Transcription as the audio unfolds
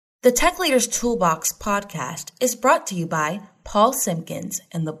The Tech Leaders Toolbox podcast is brought to you by Paul Simpkins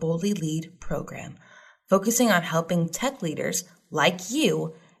and the Boldly Lead program, focusing on helping tech leaders like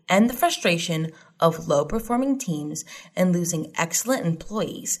you end the frustration of low-performing teams and losing excellent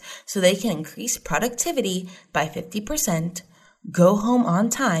employees so they can increase productivity by 50%, go home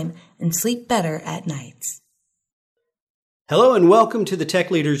on time, and sleep better at nights. Hello and welcome to the Tech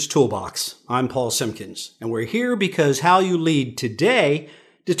Leaders Toolbox. I'm Paul Simpkins, and we're here because how you lead today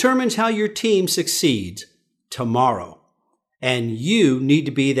determines how your team succeeds tomorrow. And you need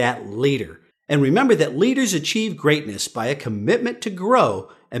to be that leader. And remember that leaders achieve greatness by a commitment to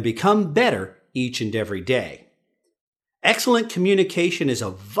grow and become better each and every day. Excellent communication is a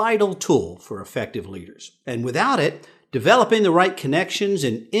vital tool for effective leaders. And without it, developing the right connections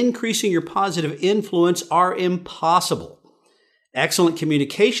and increasing your positive influence are impossible. Excellent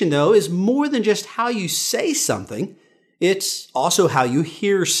communication, though, is more than just how you say something. It's also how you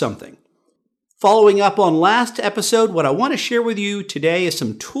hear something. Following up on last episode, what I want to share with you today is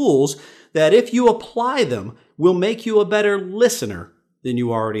some tools that, if you apply them, will make you a better listener than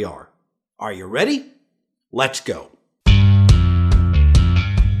you already are. Are you ready? Let's go.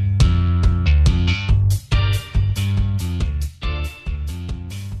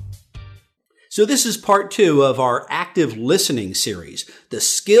 So this is part 2 of our active listening series, the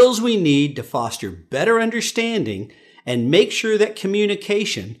skills we need to foster better understanding and make sure that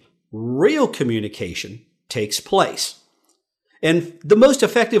communication, real communication, takes place. And the most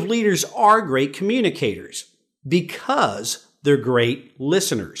effective leaders are great communicators because they're great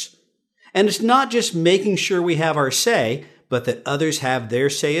listeners. And it's not just making sure we have our say, but that others have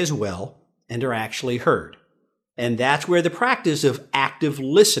their say as well and are actually heard. And that's where the practice of active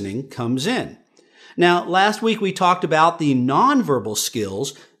listening comes in. Now, last week we talked about the nonverbal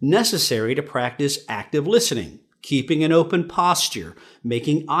skills necessary to practice active listening. Keeping an open posture,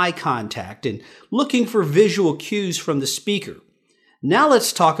 making eye contact, and looking for visual cues from the speaker. Now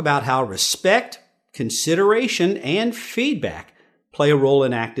let's talk about how respect, consideration, and feedback play a role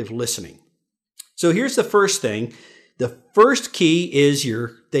in active listening. So here's the first thing. The first key is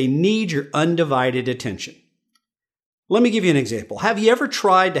they need your undivided attention. Let me give you an example. Have you ever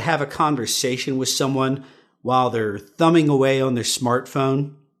tried to have a conversation with someone while they're thumbing away on their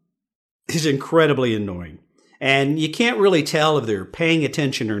smartphone? It's incredibly annoying. And you can't really tell if they're paying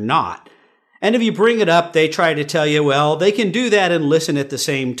attention or not. And if you bring it up, they try to tell you, well, they can do that and listen at the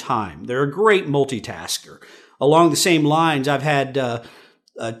same time. They're a great multitasker. Along the same lines, I've had a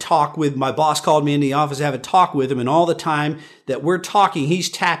talk with my boss, called me in the office to have a talk with him, and all the time that we're talking, he's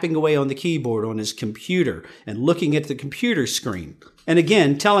tapping away on the keyboard on his computer and looking at the computer screen. And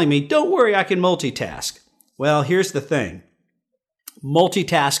again, telling me, don't worry, I can multitask. Well, here's the thing.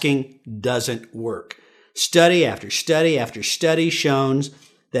 Multitasking doesn't work. Study after study after study shows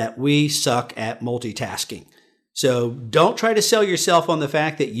that we suck at multitasking. So don't try to sell yourself on the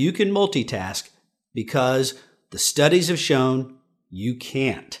fact that you can multitask, because the studies have shown you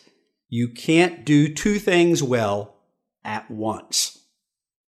can't. You can't do two things well at once.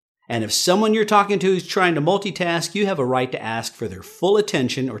 And if someone you're talking to is trying to multitask, you have a right to ask for their full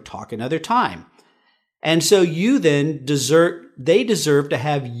attention or talk another time. And so they deserve to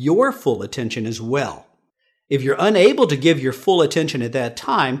have your full attention as well. If you're unable to give your full attention at that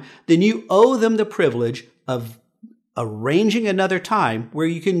time, then you owe them the privilege of arranging another time where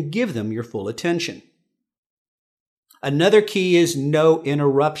you can give them your full attention. Another key is no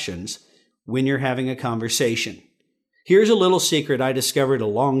interruptions when you're having a conversation. Here's a little secret I discovered a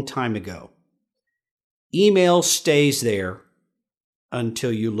long time ago. Email stays there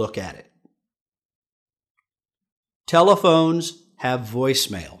until you look at it. Telephones have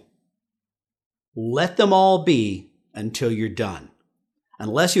voicemail. Let them all be until you're done.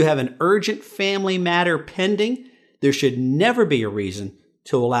 Unless you have an urgent family matter pending, there should never be a reason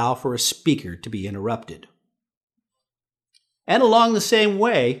to allow for a speaker to be interrupted. And along the same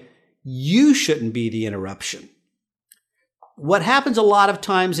way, you shouldn't be the interruption. What happens a lot of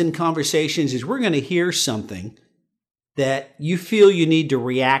times in conversations is we're going to hear something that you feel you need to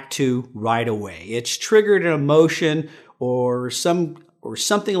react to right away. It's triggered an emotion or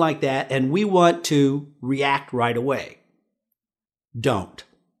something like that, and we want to react right away. Don't.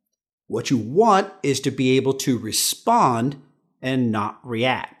 What you want is to be able to respond and not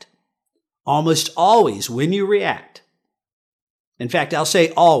react. Almost always when you react, in fact, I'll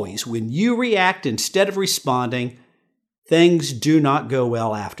say always, when you react instead of responding, things do not go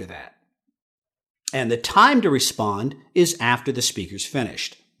well after that. And the time to respond is after the speaker's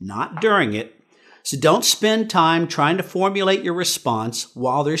finished, not during it. So don't spend time trying to formulate your response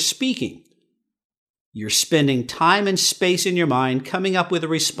while they're speaking. You're spending time and space in your mind coming up with a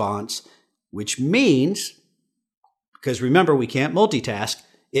response, which means, because remember, we can't multitask,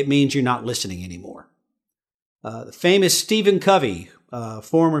 it means you're not listening anymore. The famous Stephen Covey,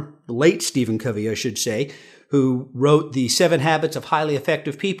 late Stephen Covey, I should say, who wrote The 7 Habits of Highly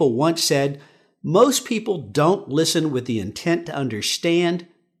Effective People, once said, most people don't listen with the intent to understand,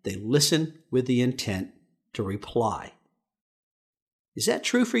 they listen with the intent to reply. Is that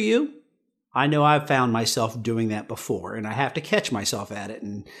true for you? I know I've found myself doing that before, and I have to catch myself at it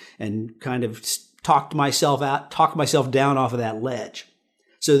and kind of talk myself down off of that ledge.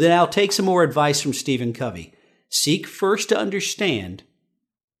 So then I'll take some more advice from Stephen Covey. Seek first to understand,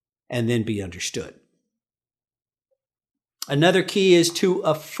 and then be understood. Another key is to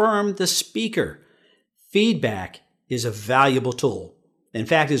affirm the speaker. Feedback is a valuable tool. In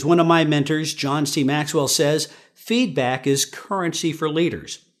fact, as one of my mentors, John C. Maxwell, says, feedback is currency for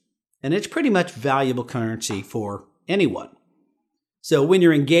leaders. And it's pretty much valuable currency for anyone. So when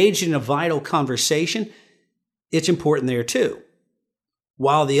you're engaged in a vital conversation, it's important there too.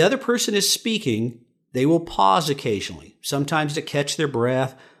 While the other person is speaking, they will pause occasionally, sometimes to catch their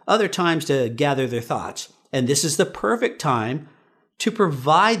breath, other times to gather their thoughts. And this is the perfect time to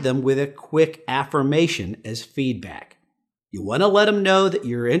provide them with a quick affirmation as feedback. You want to let them know that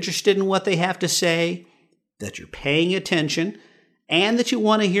you're interested in what they have to say, that you're paying attention, and that you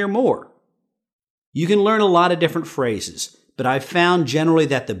want to hear more. You can learn a lot of different phrases, but I've found generally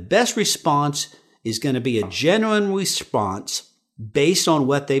that the best response is going to be a genuine response based on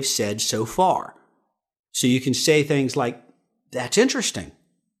what they've said so far. So you can say things like, that's interesting.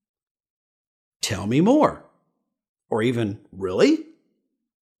 Tell me more. Or even, really?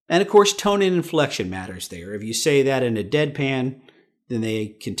 And of course, tone and inflection matters there. If you say that in a deadpan, then they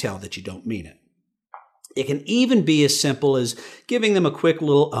can tell that you don't mean it. It can even be as simple as giving them a quick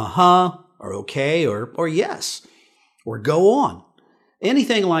little uh-huh, or okay, or yes, or go on.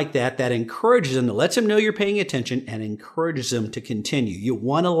 Anything like that encourages them, that lets them know you're paying attention and encourages them to continue. You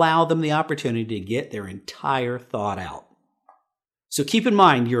want to allow them the opportunity to get their entire thought out. So keep in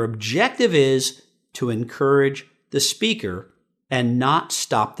mind, your objective is to encourage the speaker and not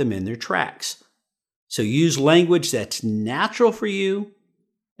stop them in their tracks. So use language that's natural for you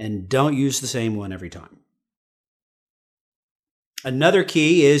and don't use the same one every time. Another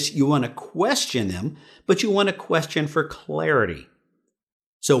key is you want to question them, but you want to question for clarity.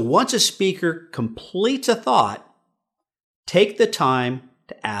 So once a speaker completes a thought, take the time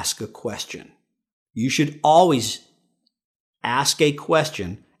to ask a question. You should always ask a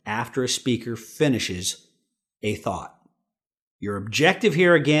question after a speaker finishes a thought. Your objective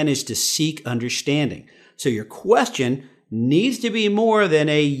here again is to seek understanding. So your question needs to be more than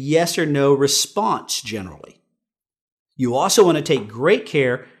a yes or no response generally. You also want to take great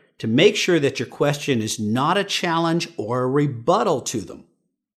care to make sure that your question is not a challenge or a rebuttal to them.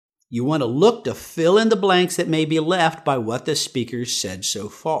 You want to look to fill in the blanks that may be left by what the speaker said so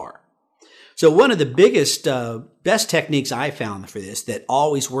far. So one of the biggest, best techniques I found for this that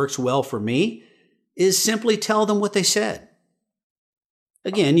always works well for me is simply tell them what they said.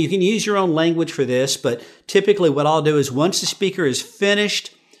 Again, you can use your own language for this, but typically what I'll do is once the speaker is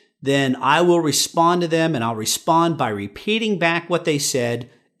finished, then I will respond to them, and I'll respond by repeating back what they said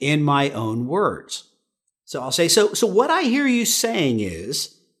in my own words. So I'll say, so what I hear you saying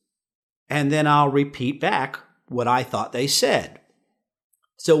is, and then I'll repeat back what I thought they said.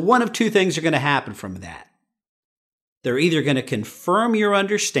 So one of two things are going to happen from that. They're either going to confirm your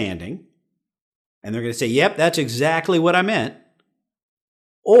understanding, and they're going to say, yep, that's exactly what I meant,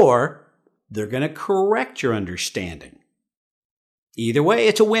 or they're going to correct your understanding. Either way,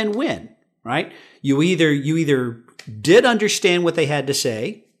 it's a win-win, right? You either did understand what they had to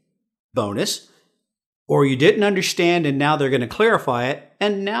say, bonus, or you didn't understand and now they're going to clarify it,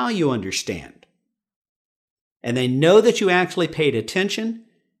 and now you understand. And they know that you actually paid attention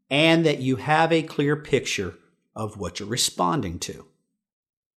and that you have a clear picture of what you're responding to.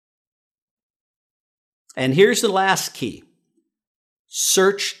 And here's the last key.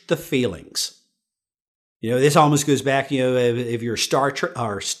 Search the feelings. This almost goes back, if you're a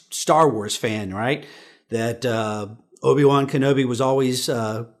Star Wars fan, right? That Obi-Wan Kenobi was always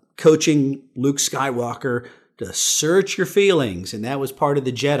coaching Luke Skywalker to search your feelings. And that was part of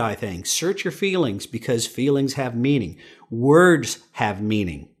the Jedi thing. Search your feelings because feelings have meaning. Words have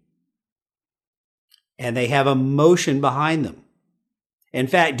meaning. And they have emotion behind them. In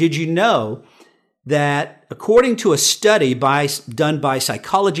fact, did you know that according to a study done by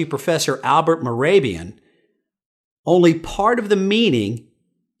psychology professor Albert Mehrabian, only part of the meaning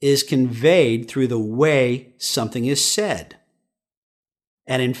is conveyed through the way something is said.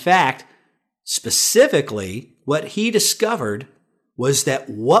 And in fact, Specifically, what he discovered was that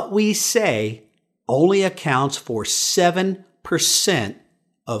what we say only accounts for 7%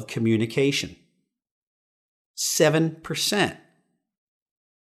 of communication. 7%.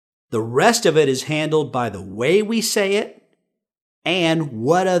 The rest of it is handled by the way we say it and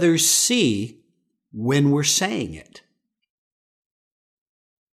what others see when we're saying it.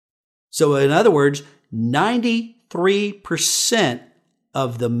 So in other words, 93%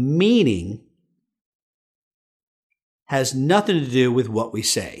 of the meaning has nothing to do with what we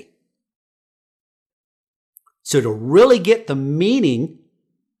say. So to really get the meaning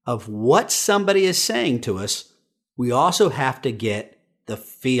of what somebody is saying to us, we also have to get the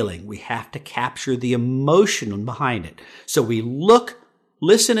feeling. We have to capture the emotion behind it. So we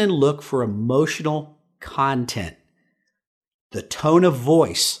listen and look for emotional content, the tone of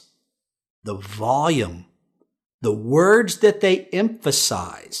voice, the volume, the words that they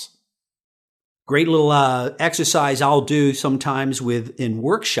emphasize. Great little exercise I'll do sometimes in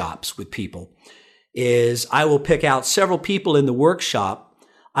workshops with people is I will pick out several people in the workshop.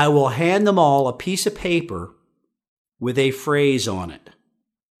 I will hand them all a piece of paper with a phrase on it.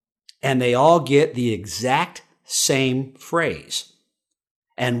 And they all get the exact same phrase.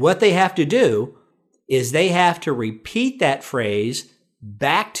 And what they have to do is they have to repeat that phrase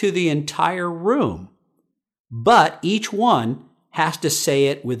back to the entire room. But each one has to say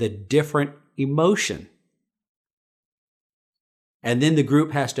it with a different emotion. And then the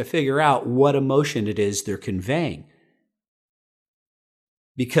group has to figure out what emotion it is they're conveying.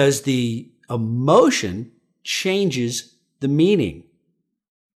 Because the emotion changes the meaning.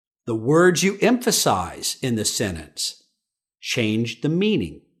 The words you emphasize in the sentence change the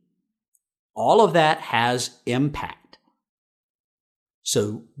meaning. All of that has impact.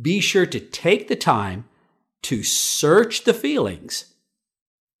 So be sure to take the time to search the feelings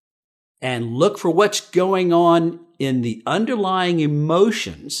and look for what's going on in the underlying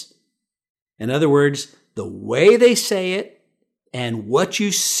emotions. In other words, the way they say it and what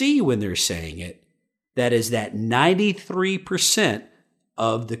you see when they're saying it. That is that 93%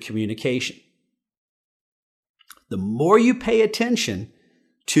 of the communication. The more you pay attention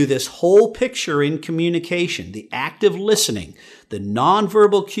to this whole picture in communication, the active listening, the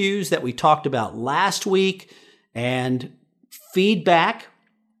nonverbal cues that we talked about last week, and feedback,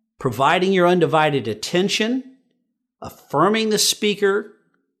 providing your undivided attention, affirming the speaker,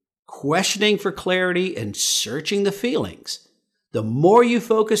 questioning for clarity, and searching the feelings. The more you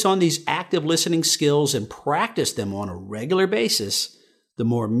focus on these active listening skills and practice them on a regular basis, the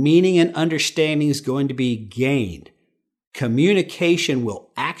more meaning and understanding is going to be gained. Communication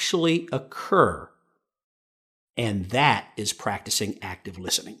will actually occur, and that is practicing active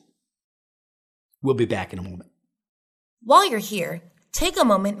listening. We'll be back in a moment. While you're here, take a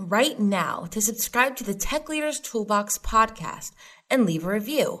moment right now to subscribe to the Tech Leaders Toolbox podcast and leave a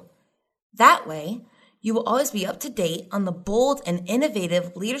review. That way, you will always be up to date on the bold and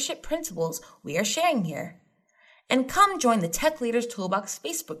innovative leadership principles we are sharing here. And come join the Tech Leaders Toolbox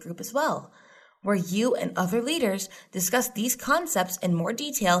Facebook group as well, where you and other leaders discuss these concepts in more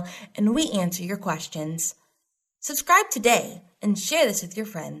detail and we answer your questions. Subscribe today and share this with your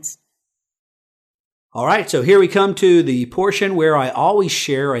friends. All right, so here we come to the portion where I always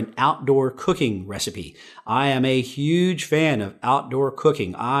share an outdoor cooking recipe. I am a huge fan of outdoor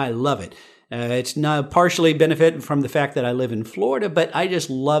cooking. I love it. It's not partially benefiting from the fact that I live in Florida, but I just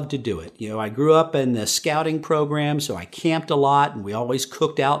love to do it. You know, I grew up in the scouting program, so I camped a lot, and we always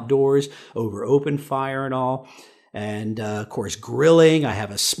cooked outdoors over open fire and all. And, of course, grilling. I have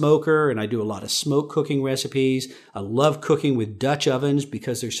a smoker, and I do a lot of smoke cooking recipes. I love cooking with Dutch ovens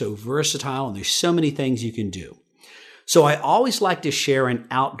because they're so versatile, and there's so many things you can do. So I always like to share an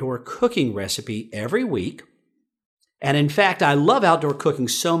outdoor cooking recipe every week. And in fact, I love outdoor cooking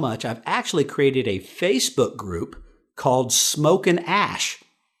so much, I've actually created a Facebook group called Smoke and Ash.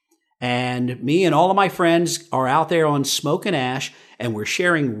 And me and all of my friends are out there on Smoke and Ash, and we're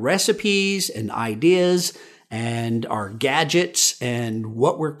sharing recipes and ideas and our gadgets and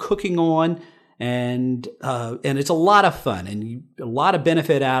what we're cooking on. And it's a lot of fun and a lot of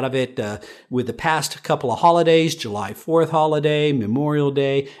benefit out of it. With the past couple of holidays, July 4th holiday, Memorial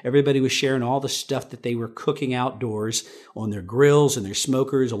Day, everybody was sharing all the stuff that they were cooking outdoors on their grills and their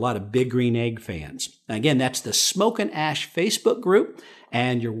smokers, a lot of Big Green Egg fans. And again, that's the Smoke and Ash Facebook group,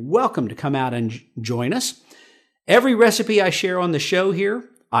 and you're welcome to come out and join us. Every recipe I share on the show here,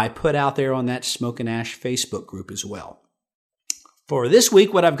 I put out there on that Smoke and Ash Facebook group as well. For this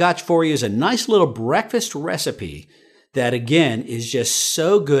week, what I've got for you is a nice little breakfast recipe that, again, is just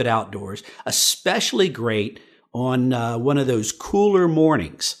so good outdoors, especially great on one of those cooler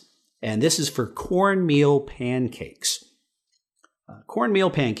mornings. And this is for cornmeal pancakes. Cornmeal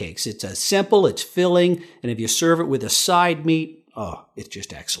pancakes. It's simple, it's filling, and if you serve it with a side meat, it's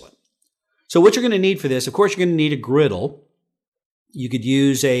just excellent. So what you're going to need for this, of course, you're going to need a griddle. You could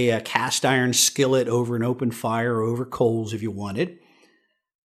use a cast iron skillet over an open fire or over coals if you wanted.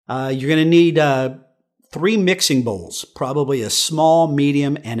 You're going to need 3 mixing bowls, probably a small,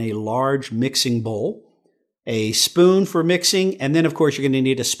 medium, and a large mixing bowl, a spoon for mixing, and then, of course, you're going to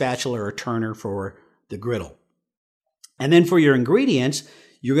need a spatula or a turner for the griddle. And then for your ingredients,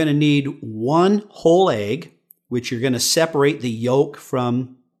 you're going to need 1 whole egg, which you're going to separate the yolk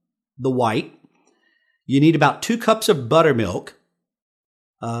from the white. You need about 2 cups of buttermilk,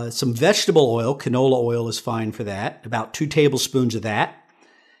 some vegetable oil, canola oil is fine for that, about 2 tablespoons of that,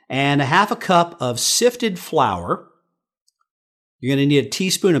 and a half a cup of sifted flour. You're going to need a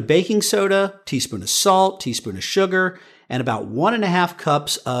teaspoon of baking soda, teaspoon of salt, teaspoon of sugar, and about 1.5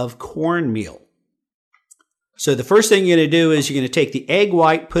 cups of cornmeal. So the first thing you're going to do is you're going to take the egg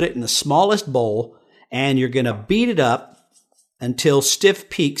white, put it in the smallest bowl, and you're going to beat it up until stiff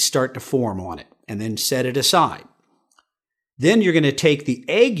peaks start to form on it, and then set it aside. Then you're going to take the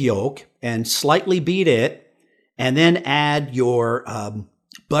egg yolk and slightly beat it, and then add your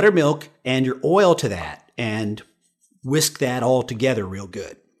buttermilk and your oil to that, and whisk that all together real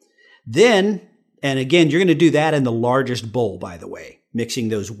good. Then, and again, you're going to do that in the largest bowl, by the way, mixing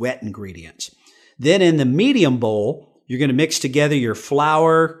those wet ingredients. Then in the medium bowl, you're going to mix together your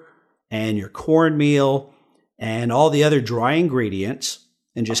flour and your cornmeal and all the other dry ingredients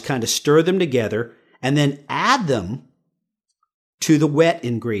and just kind of stir them together and then add them to the wet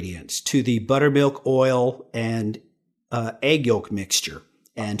ingredients, to the buttermilk, oil, and egg yolk mixture,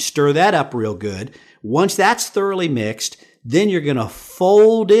 and stir that up real good. Once that's thoroughly mixed, then you're going to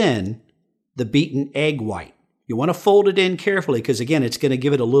fold in the beaten egg white. You want to fold it in carefully because, again, it's going to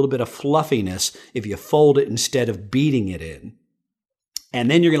give it a little bit of fluffiness if you fold it instead of beating it in.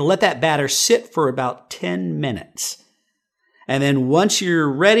 And then you're going to let that batter sit for about 10 minutes. And then once you're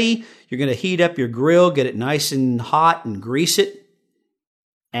ready, you're going to heat up your grill, get it nice and hot and grease it.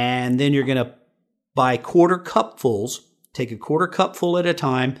 And then you're going to buy quarter cupfuls, take a quarter cupful at a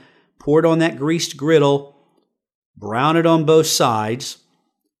time, pour it on that greased griddle, brown it on both sides.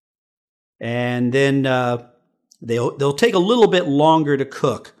 And then they'll take a little bit longer to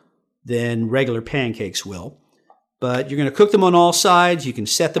cook than regular pancakes will. But you're going to cook them on all sides. You can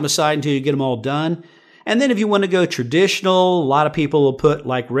set them aside until you get them all done. And then if you want to go traditional, a lot of people will put,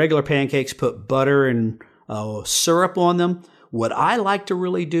 like regular pancakes, put butter and syrup on them. What I like to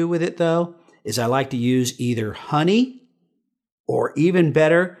really do with it, though, is I like to use either honey or, even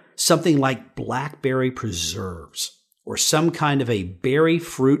better, something like blackberry preserves or some kind of a berry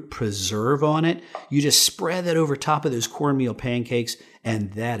fruit preserve on it. You just spread that over top of those cornmeal pancakes,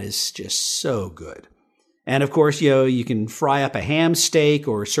 and that is just so good. And of course, you can fry up a ham steak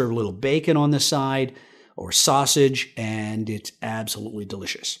or serve a little bacon on the side or sausage, and it's absolutely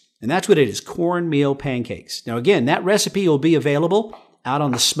delicious. And that's what it is, cornmeal pancakes. Now, again, that recipe will be available out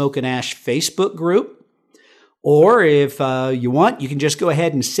on the Smoke and Ash Facebook group. Or if you want, you can just go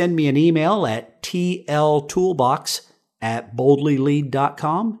ahead and send me an email at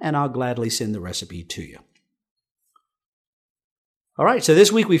tltoolbox@boldlylead.com, and I'll gladly send the recipe to you. All right, so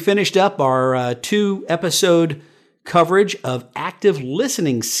this week we finished up our 2-episode coverage of active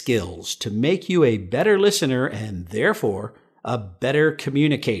listening skills to make you a better listener and therefore a better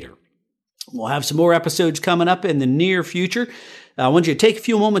communicator. We'll have some more episodes coming up in the near future. I want you to take a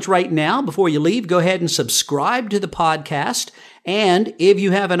few moments right now before you leave. Go ahead and subscribe to the podcast. And if you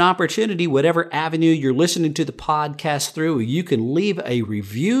have an opportunity, whatever avenue you're listening to the podcast through, you can leave a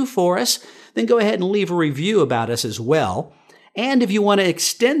review for us. Then go ahead and leave a review about us as well. And if you want to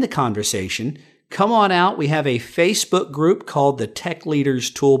extend the conversation, come on out. We have a Facebook group called the Tech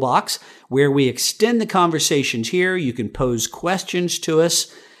Leaders Toolbox where we extend the conversations here. You can pose questions to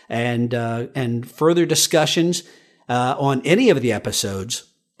us and further discussions on any of the episodes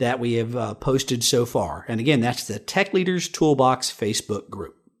that we have posted so far. And again, that's the Tech Leaders Toolbox Facebook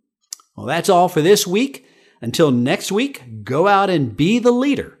group. Well, that's all for this week. Until next week, go out and be the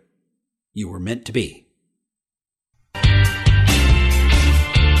leader you were meant to be.